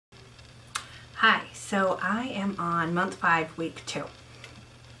Hi, so I am on month 5, week 2.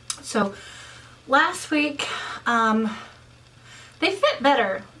 So last week, they fit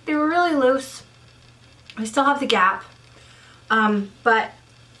better. They were really loose. I still have the gap, but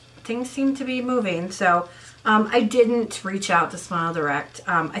things seem to be moving. So I didn't reach out to Smile Direct.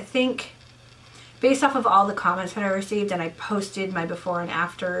 I think based off of all the comments that I received, and I posted my before and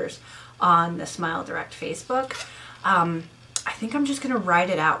afters on the Smile Direct Facebook, I think I'm just going to ride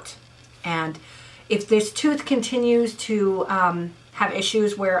it out. And if this tooth continues to have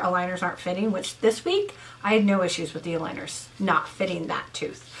issues where aligners aren't fitting, which this week I had no issues with the aligners not fitting that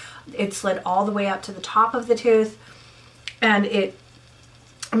tooth. It slid all the way up to the top of the tooth, and it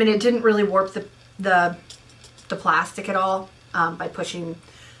didn't really warp the plastic at all by pushing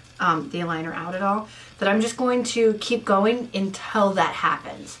the aligner out at all. But I'm just going to keep going until that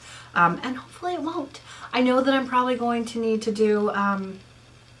happens, and hopefully it won't. I know that I'm probably going to need to do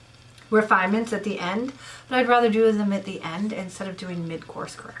refinements at the end, but I'd rather do them at the end instead of doing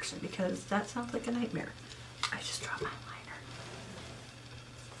mid-course correction, because that sounds like a nightmare. I just dropped my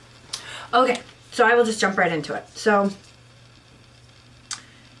liner. Okay, so I will just jump right into it. So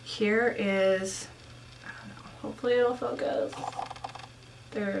here is, I don't know, hopefully it'll focus.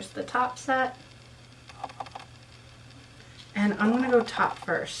 There's the top set, and I'm gonna go top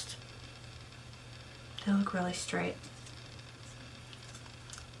first. They look really straight.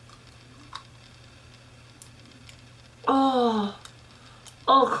 Oh.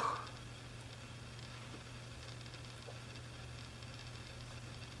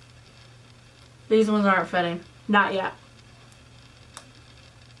 These ones aren't fitting. Not yet.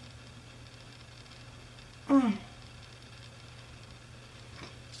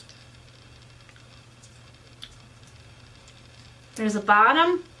 There's a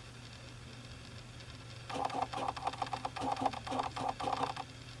bottom.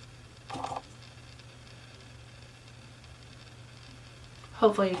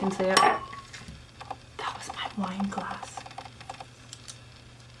 Hopefully you can see it. That was my wine glass.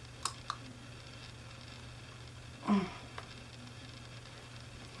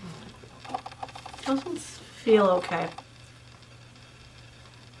 Doesn't feel okay.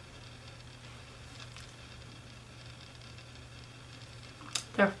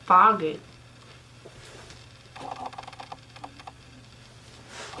 They're foggy.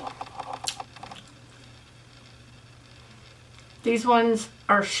 These ones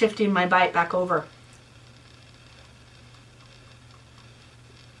are shifting my bite back over.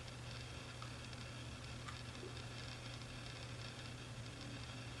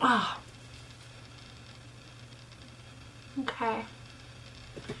 Oh. Okay.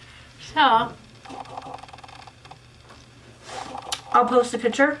 So, I'll post a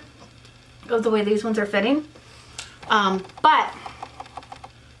picture of the way these ones are fitting. But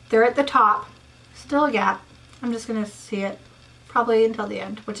they're at the top, still a gap. I'm just gonna see it probably until the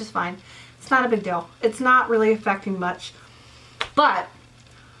end, which is fine. It's not a big deal. It's not really affecting much. But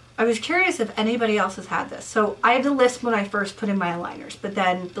I was curious if anybody else has had this. So I had the lisp when I first put in my aligners, but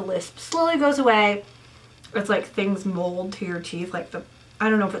then the lisp slowly goes away. It's like things mold to your teeth, like I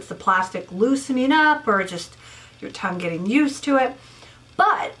don't know if it's the plastic loosening up or just your tongue getting used to it.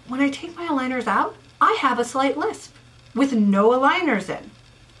 But when I take my aligners out, I have a slight lisp with no aligners in.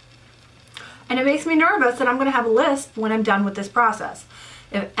 And it makes me nervous that I'm going to have a lisp when I'm done with this process.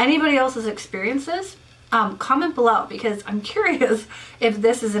 If anybody else has experienced this, comment below, because I'm curious if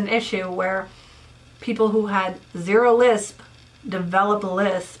this is an issue where people who had zero lisp develop a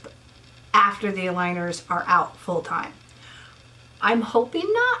lisp after the aligners are out full time. I'm hoping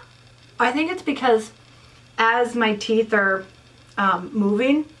not. I think it's because as my teeth are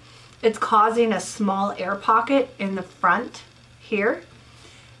moving, it's causing a small air pocket in the front here.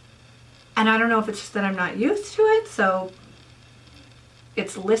 And I don't know if it's just that I'm not used to it, so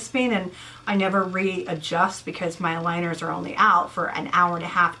it's lisping and I never readjust because my aligners are only out for an hour and a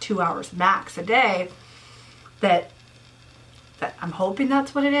half, 2 hours max a day, that I'm hoping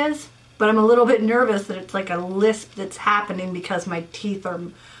that's what it is. But I'm a little bit nervous that it's like a lisp that's happening because my teeth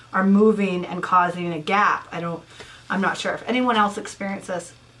are moving and causing a gap. I'm not sure. If anyone else experienced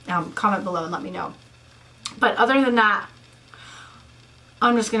this, comment below and let me know. But other than that,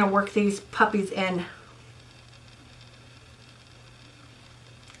 I'm just going to work these puppies in,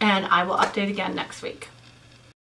 and I will update again next week.